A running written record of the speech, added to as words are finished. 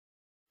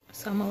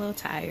So I'm a little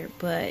tired,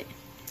 but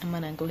I'm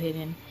gonna go ahead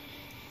and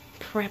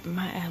prep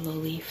my aloe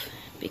leaf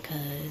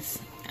because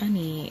I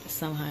need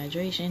some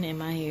hydration in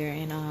my hair.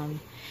 And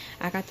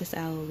I got this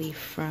aloe leaf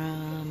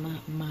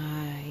from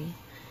my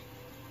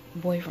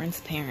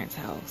boyfriend's parents'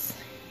 house,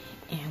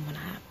 and when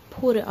I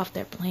pulled it off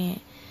their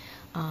plant,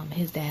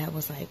 his dad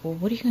was like, well,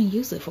 what are you gonna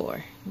use it for?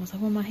 I was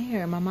like, well, my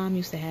hair. My mom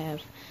used to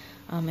have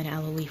an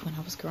aloe leaf when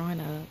I was growing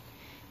up,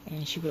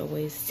 and she would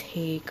always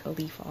take a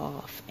leaf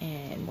off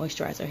and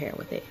moisturize her hair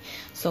with it.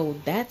 So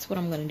that's what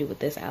I'm gonna do with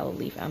this aloe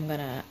leaf. I'm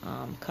gonna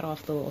cut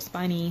off the little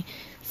spiny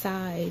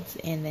sides,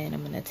 and then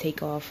I'm gonna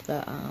take off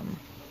the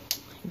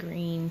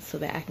green so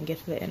that I can get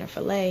to the inner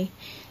fillet.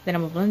 Then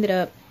I'm gonna blend it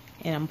up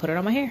and I'm gonna put it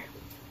on my hair.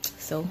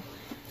 So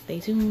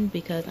stay tuned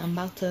because I'm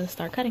about to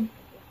start cutting.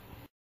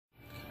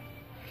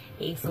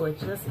 Hey, so it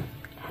just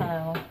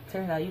how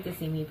turns out you can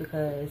see me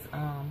because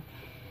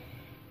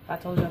if I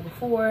told y'all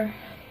before,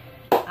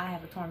 I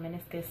have a torn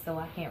meniscus, so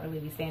I can't really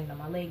be standing on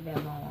my leg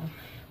that long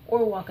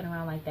or walking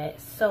around like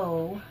that.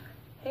 So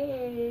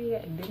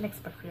hey, I didn't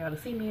expect for y'all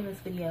to see me in this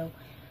video,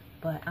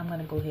 but I'm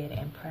gonna go ahead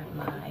and prep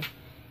my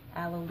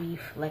aloe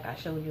leaf like I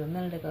showed you a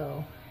minute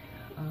ago,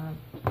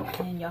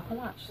 and y'all can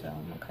watch. So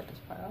I'm gonna cut this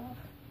part off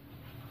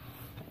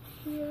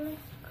here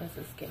because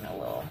it's getting a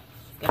little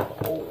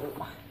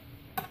old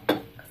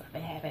because I've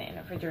been having it in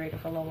the refrigerator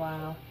for a little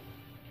while.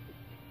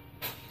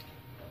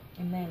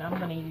 And then I'm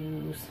gonna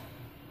use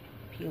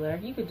peeler.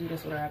 You could do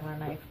this with a regular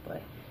knife,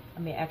 but I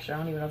mean, actually, I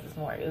don't even know if this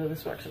more.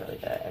 This works really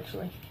good,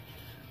 actually.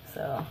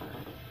 So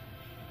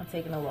I'm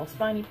taking the little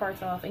spiny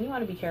parts off, and you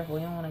want to be careful.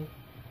 You don't want to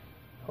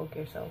poke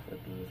yourself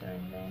with these or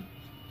anything.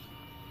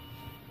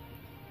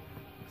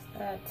 What's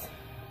that?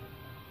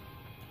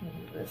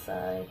 Maybe this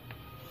side.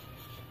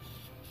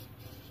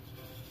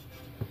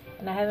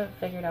 And I haven't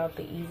figured out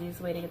the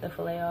easiest way to get the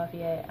fillet off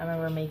yet. I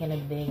remember making a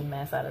big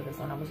mess out of this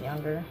when I was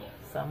younger,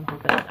 so I'm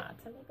hoping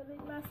not to make a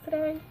big mess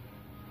today,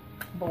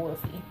 but we'll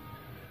see.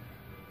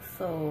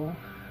 So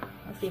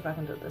let's see if I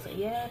can do it this way.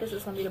 Yeah, this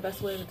is gonna be the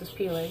best way with this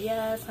peeler.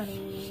 Yes,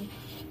 honey.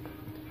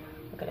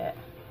 Look at that.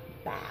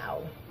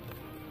 Wow.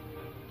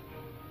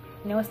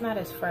 You know, it's not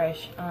as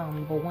fresh,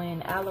 but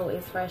when aloe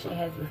is fresh, it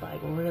has this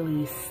like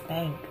really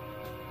stank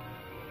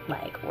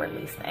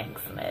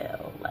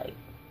smell. Like,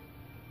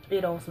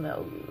 it don't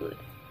smell good.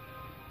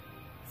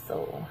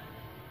 So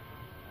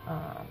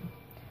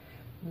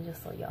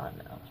just so y'all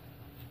know,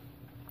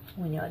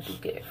 when y'all do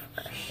get it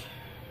fresh.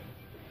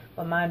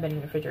 But mine been in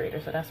the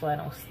refrigerator, so that's why I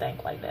don't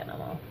stink like that no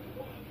more.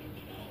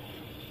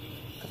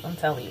 Cause I'm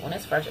telling you, when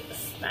it's fresh, it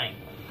stank.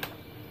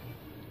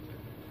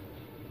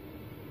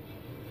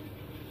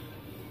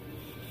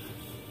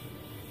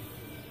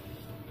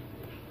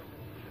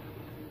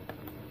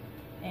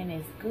 And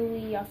it's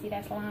gooey. Y'all see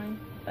that slime?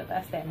 But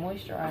that's that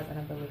moisturizing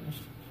ability.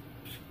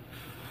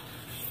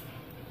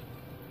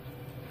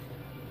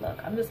 Look,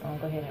 I'm just gonna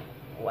go ahead and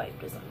wipe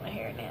this on my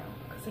hair now,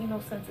 cause ain't no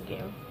sense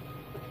again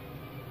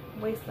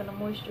wasting the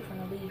moisture from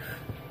the leaf.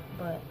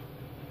 But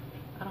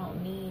I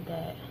don't need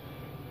that.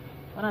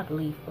 Well, not the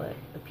leaf, but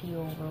the peel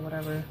or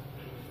whatever.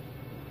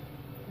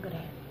 Look at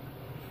that.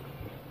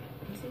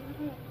 You see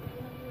that?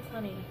 Yes,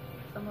 honey.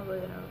 So I'm gonna go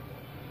ahead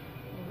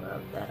and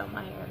rub that on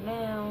my hair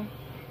now.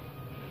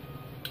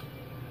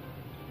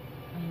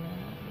 And then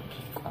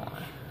keep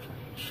going.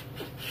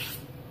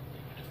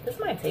 This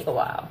might take a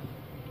while.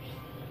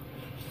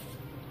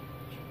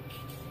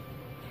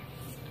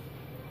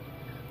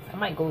 I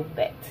might go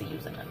back to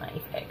using a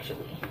knife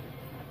actually,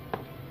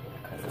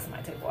 because this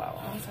might take a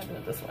while. Once I do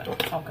it this way,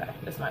 okay,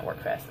 this might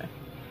work faster.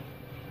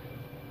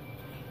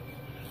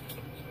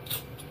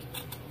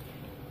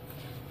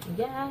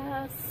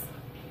 Yes.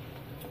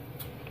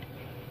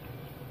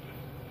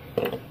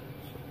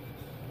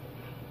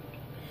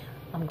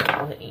 I'm gonna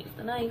go ahead and use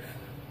the knife.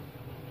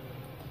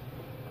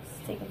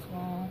 It's taking too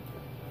long.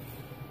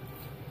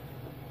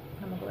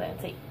 I'm gonna go ahead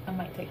and I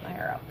might take my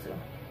hair out too.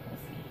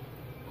 Let's see.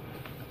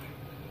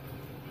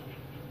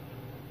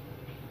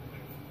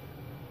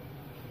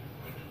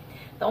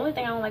 The only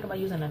thing I don't like about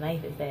using a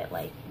knife is that,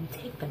 like, you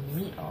take the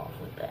meat off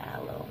with the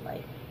aloe.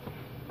 Like,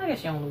 I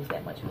guess you don't lose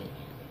that much meat,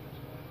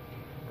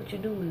 but you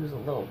do lose a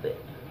little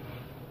bit.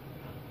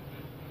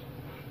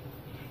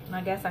 And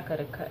I guess I could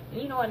have cut,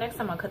 you know what, next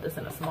time I'll cut this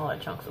into smaller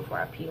chunks before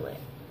I peel it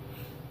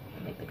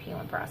and make the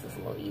peeling process a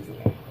little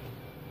easier.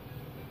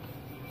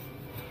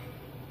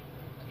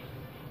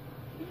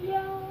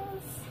 Yes.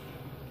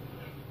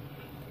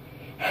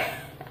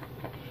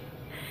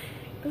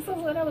 This is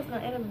what I was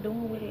gonna end up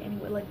doing with it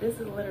anyway. Like, this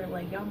is literally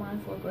like, y'all might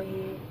as well go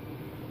ahead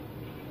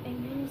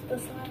and use the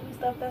slimy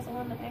stuff that's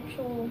on the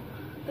actual,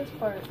 this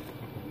part.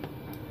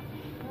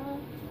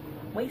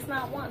 Waste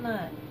not, want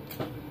not.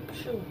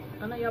 Shoot,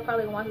 I know y'all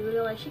probably gonna watch this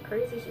video like, she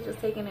crazy, she's just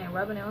taking it and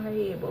rubbing it on her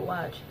head. But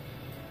watch,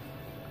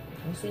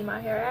 you see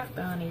my hair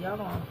after, honey, y'all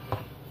gonna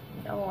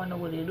know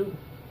what to do.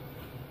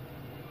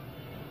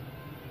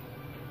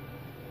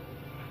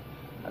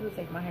 I'll just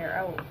take my hair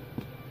out.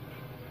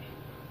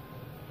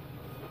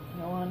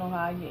 You don't wanna know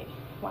how I get,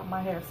 why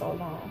my hair so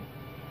long.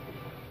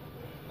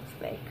 It's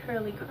that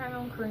curly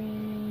crown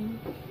cream.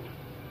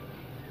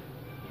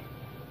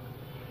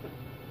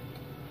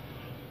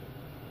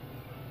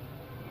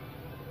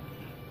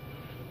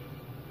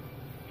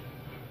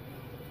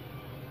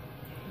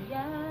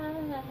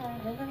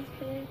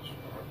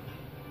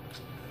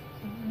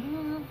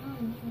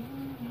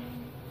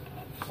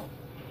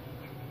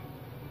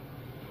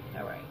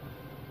 All right.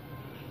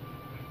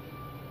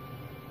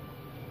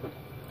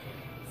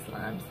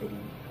 Slime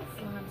City,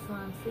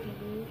 slime city,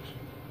 bitch.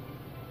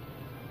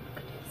 Look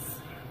at this.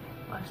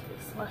 Watch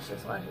this, watch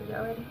this, watch this.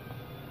 Y'all ready?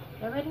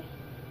 Y'all ready?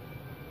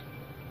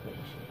 Look at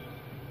this shit.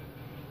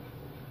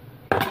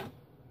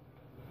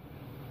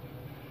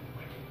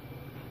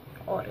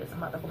 Oh, this, I'm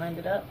about to blend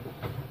it up.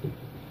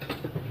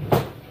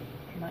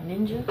 My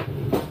ninja.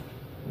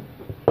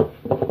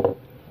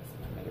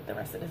 Let me get the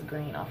rest of this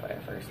green off of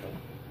there first though.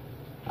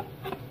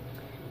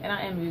 And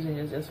I am using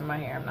this just for my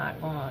hair. I'm not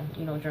going,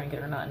 you know, drink it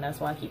or nothing. That's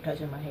why I keep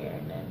touching my hair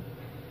and then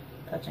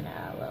touching the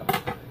aloe.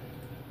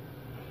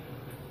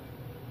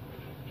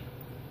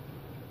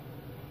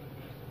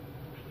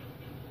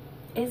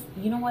 It's,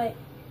 you know what?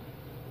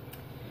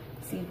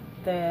 See,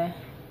 the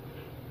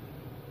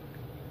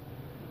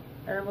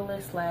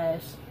herbalist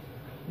slash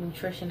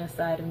nutritionist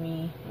side of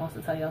me wants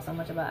to tell y'all so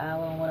much about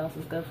aloe and what else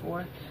it's good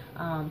for.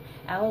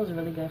 Aloe is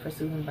really good for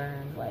soothing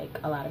burns.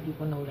 Like, a lot of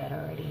people know that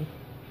already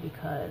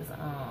because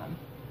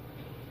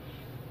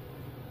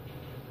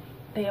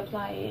they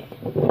apply it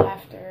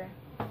after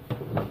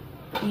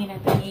being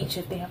at the beach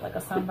if they have like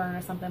a sunburn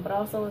or something, but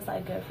also it's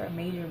like good for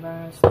major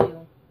burns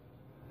too.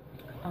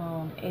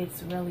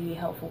 It's really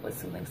helpful with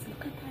soothing.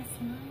 Look at that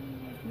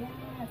slime,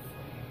 yes.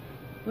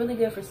 Really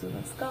good for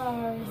soothing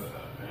scars.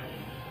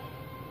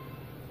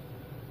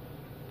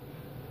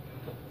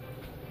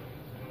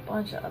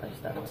 Bunch of other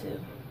stuff too.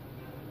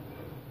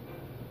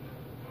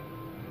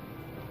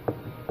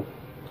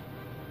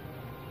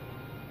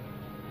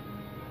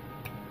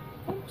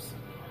 Oops.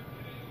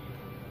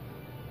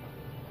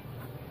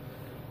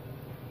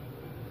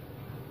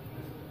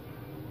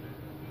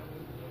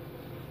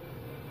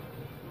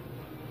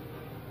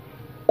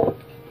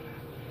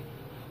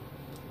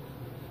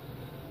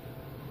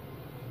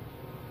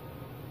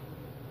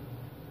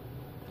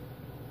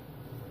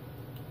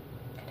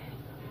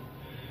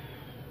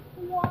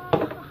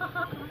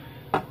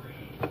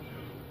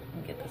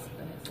 Get this,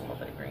 there's a little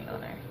bit of green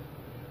on there.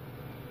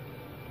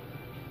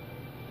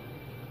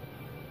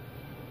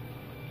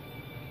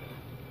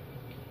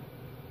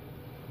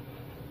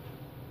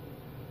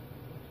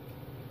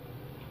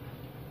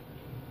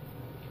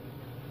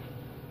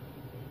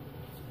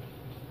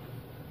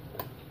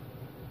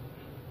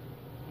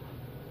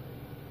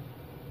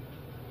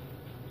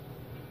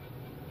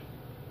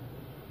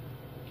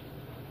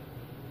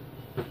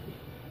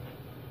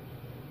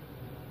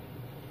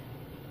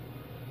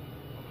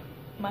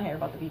 My hair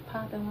about to be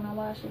popping when I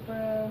wash it,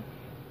 bro.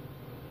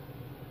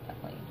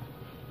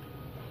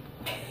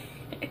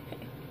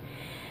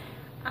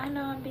 I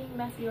know I'm being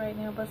messy right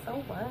now, but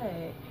so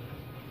what?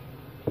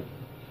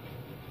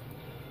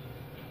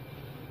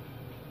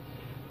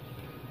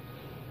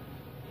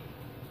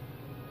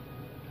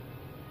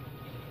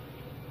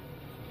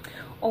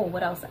 Oh,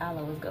 what else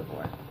aloe is good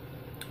for?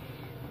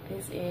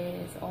 This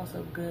is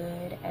also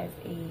good as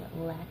a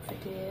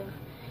laxative.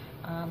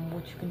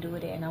 What you can do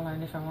with it, and I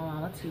learned it from my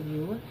mama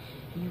too.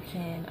 You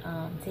can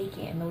take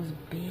it in those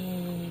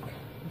big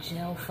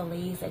gel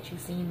fillets that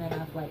you've seen that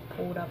I've like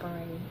pulled up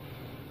already,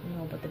 you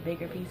know, but the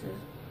bigger pieces.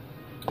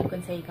 You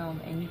can take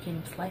them and you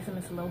can slice them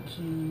into little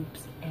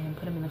cubes and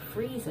put them in the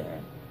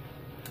freezer.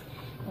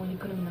 And when you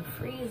put them in the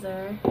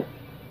freezer,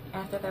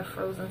 after they're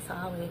frozen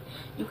solid,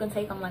 you can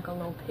take them like a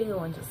little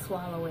pill and just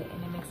swallow it,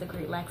 and it makes a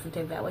great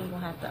laxative. That way you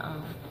don't have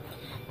to,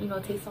 you know,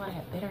 taste all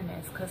that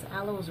bitterness, because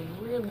aloe is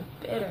really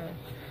bitter.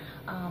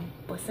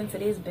 But since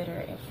it is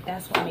bitter,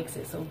 that's what makes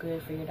it so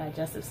good for your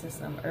digestive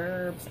system.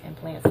 Herbs and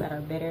plants that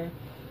are bitter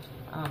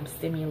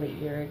stimulate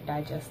your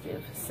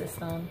digestive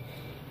system,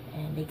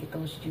 and they get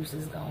those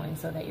juices going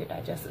so that your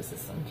digestive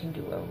system can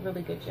do a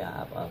really good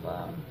job of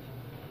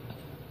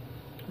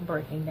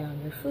breaking down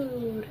your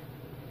food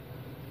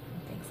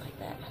and things like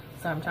that.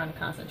 So I'm trying to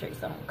concentrate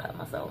so I don't cut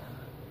myself.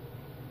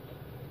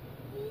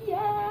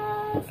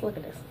 Yes, look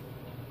at this.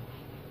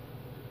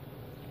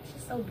 It's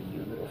just so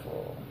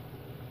beautiful.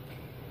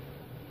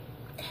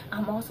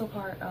 I'm also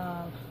part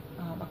of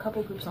a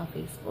couple groups on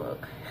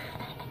Facebook.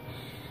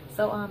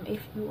 So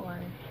if you are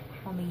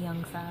on the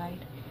young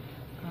side,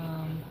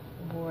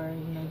 or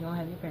you know, you don't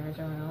have your parents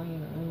around, you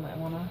know, you might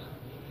want to,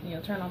 you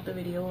know, turn off the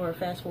video or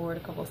fast forward a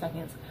couple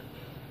seconds.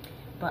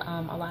 But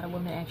a lot of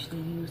women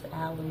actually use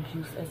aloe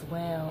juice as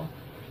well,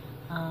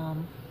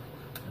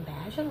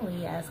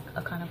 vaginally, as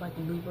a kind of like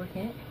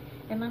lubricant.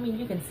 And I mean,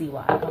 you can see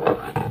why. Come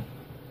on.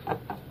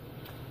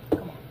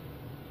 Come on.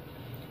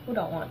 Who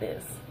don't want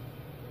this?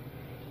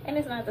 And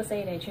it's not to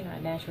say that you're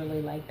not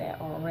naturally like that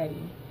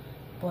already,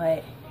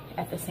 but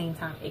at the same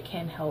time, it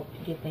can help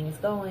get things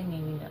going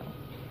and, you know,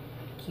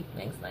 keep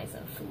things nice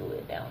and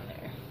fluid down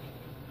there.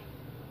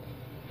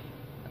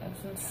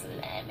 Nice and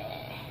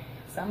slimy.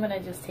 So I'm going to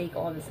just take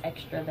all this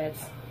extra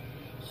that's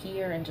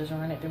here and just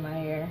run it through my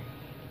hair.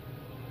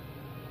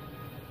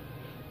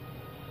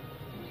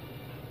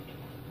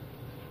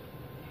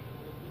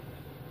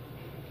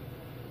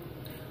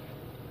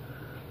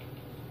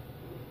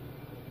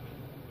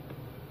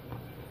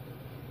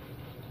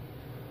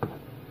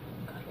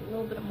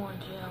 little bit more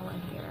gel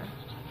in here.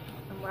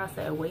 And what I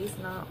said, waste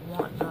not,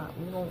 want not.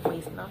 We don't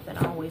waste nothing.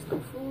 I don't waste no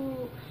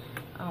food.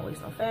 I don't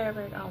waste no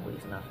fabric. I don't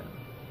waste nothing.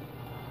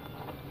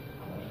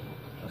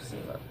 Let's see,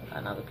 look, got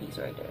another piece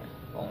right there.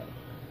 Boom.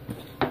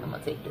 I'm gonna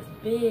take this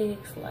big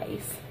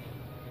slice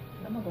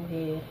and I'm gonna go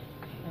ahead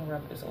and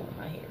rub this over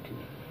my hair too.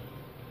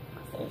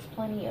 So there's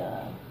plenty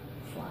of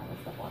slime and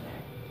stuff on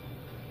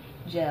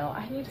there. Gel.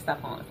 I need to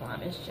stop calling it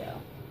slime. It's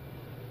gel.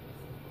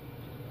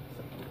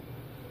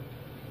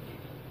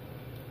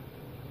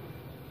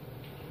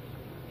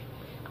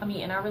 I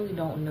mean, and I really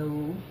don't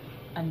know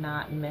a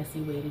not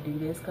messy way to do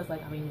this, because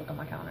like, I mean, look at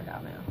my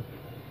countertop now.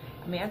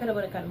 I mean, I could have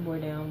put a cutting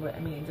board down, but I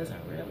mean, it doesn't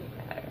really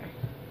matter,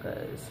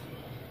 because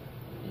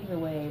either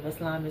way, the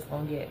slime is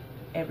gonna get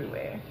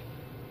everywhere.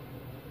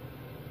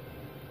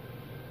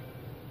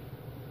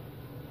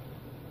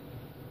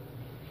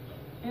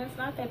 And it's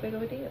not that big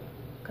of a deal,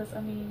 because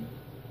I mean,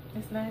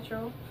 it's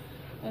natural.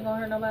 It ain't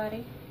gonna hurt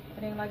nobody.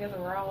 It ain't like it's a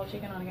raw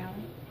chicken on the counter.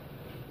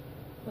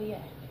 But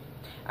yeah.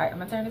 Alright, I'm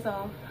gonna turn this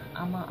off.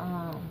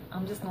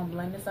 I'm just gonna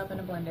blend this up in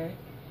a blender.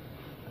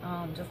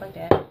 Just like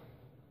that.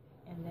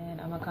 And then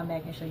I'm gonna come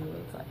back and show you what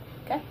it's like.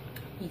 Okay?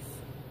 Peace.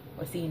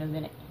 We'll see you in a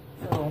minute.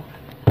 So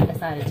I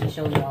decided to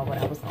show y'all what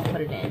I was gonna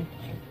put it in.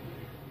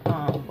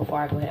 Before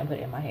I go ahead and put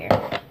it in my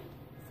hair.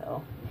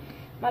 So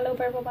my little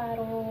purple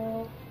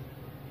bottle.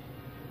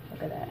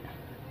 Look at that.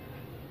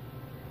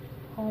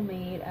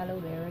 Homemade aloe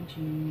vera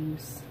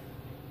juice.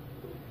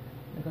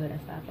 I'm gonna go ahead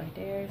and stop right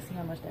there. See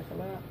how much that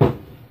fill up.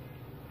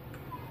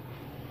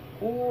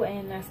 Ooh,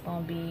 and that's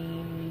gonna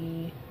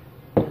be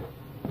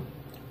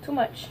too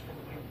much.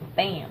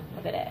 Bam,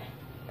 look at that.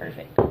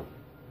 Perfect.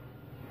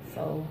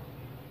 So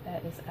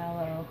that is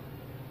aloe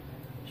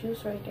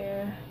juice right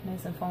there,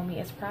 nice and foamy.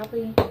 It's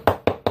probably,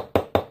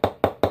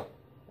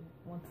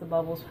 once the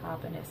bubbles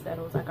pop and it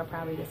settles, I could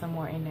probably get some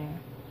more in there,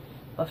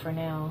 but for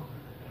now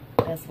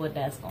that's what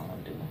that's gonna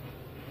do.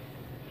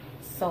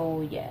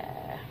 So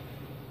yeah,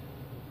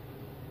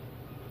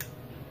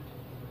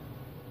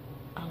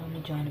 I'll let me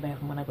join the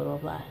bathroom when I go to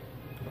apply.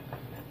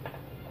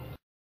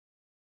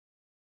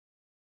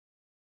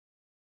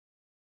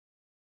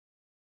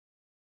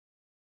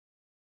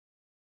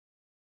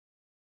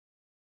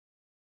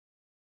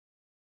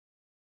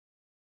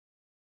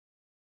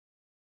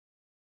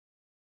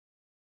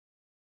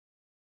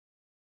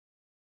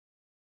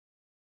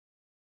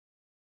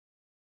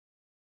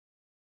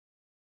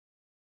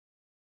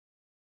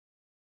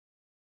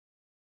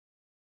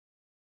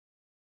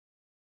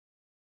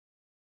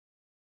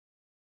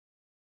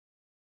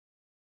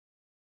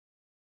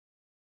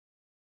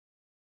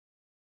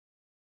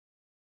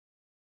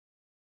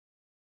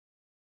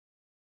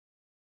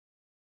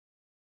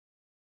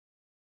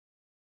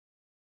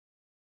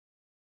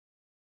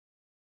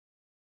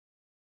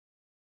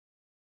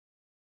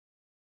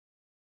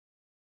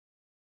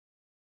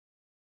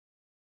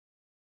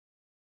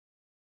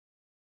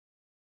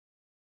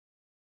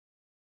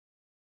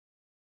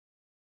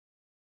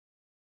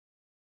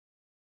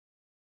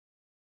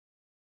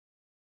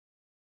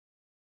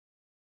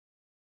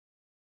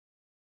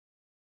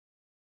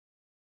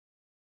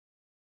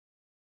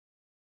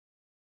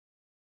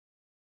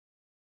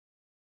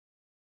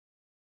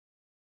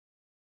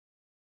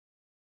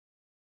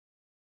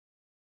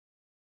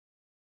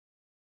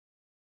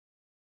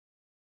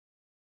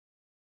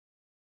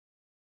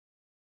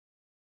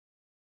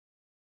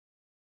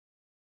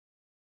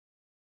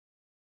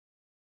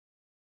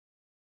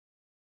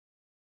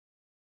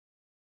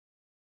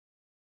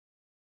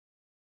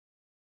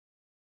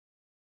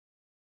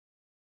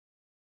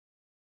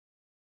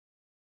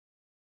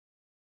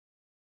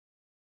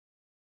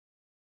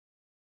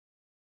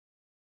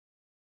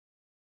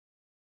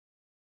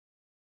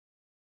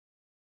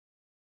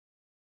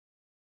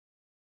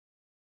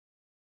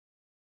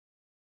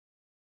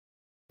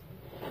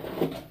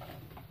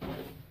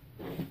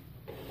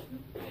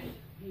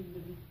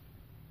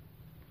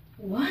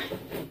 What?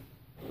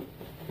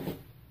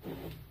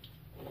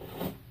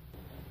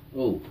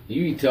 Oh,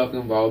 you be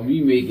talking about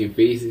me making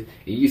faces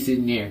and you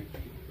sitting there.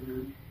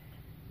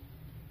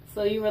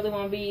 So you really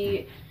want to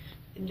be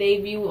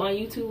debut on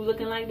YouTube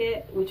looking like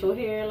that, with your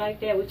hair like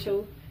that, with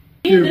your...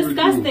 It's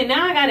disgusting.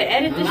 Now I gotta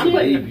edit this shit.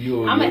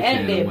 I'm gonna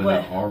edit it,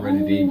 but I already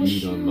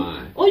debuted on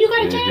mine. Oh, you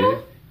got a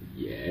channel?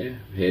 Yeah,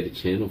 I've had a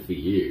channel for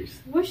years.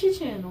 What's your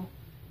channel?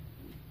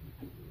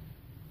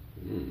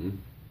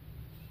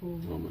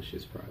 All my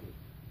shit's private.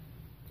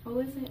 Oh,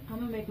 is it? I'm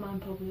gonna make mine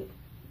public,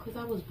 because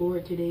I was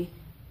bored today.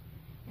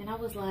 And I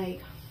was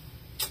like,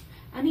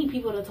 I need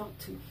people to talk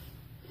to.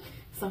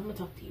 So I'm gonna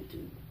talk to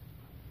YouTube.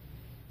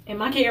 And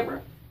my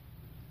camera.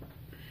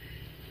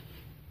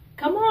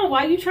 Come on,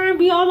 why you trying to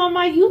be all on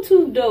my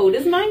YouTube though?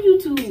 This is my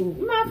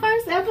YouTube. My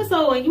first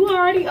episode and you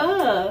already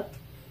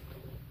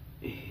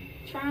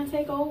trying to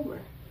take over.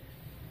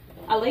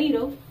 I love you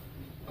though.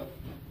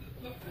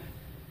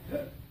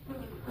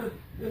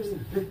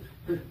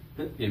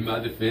 In my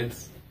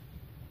defense,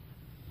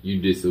 you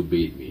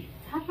disobeyed me.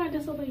 How did I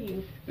disobey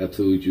you? I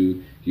told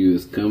you you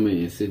was coming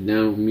and sit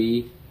down with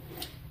me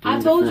I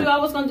told you I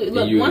was gonna do.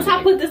 Look, once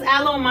I put this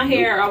aloe in my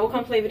hair, I will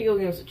come play video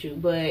games with you.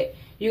 But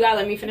you gotta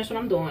let me finish what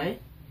I'm doing.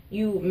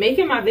 You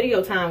making my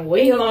video time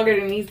way longer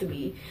than it needs to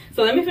be.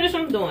 So let me finish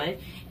what I'm doing,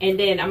 and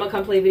then I'm gonna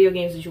come play video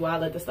games with you while I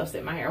let the stuff sit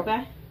in my hair.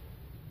 Okay?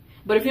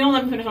 But if you don't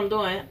let me finish what I'm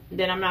doing,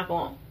 then I'm not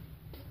gonna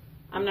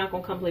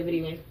come play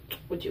video games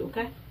with you.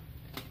 Okay?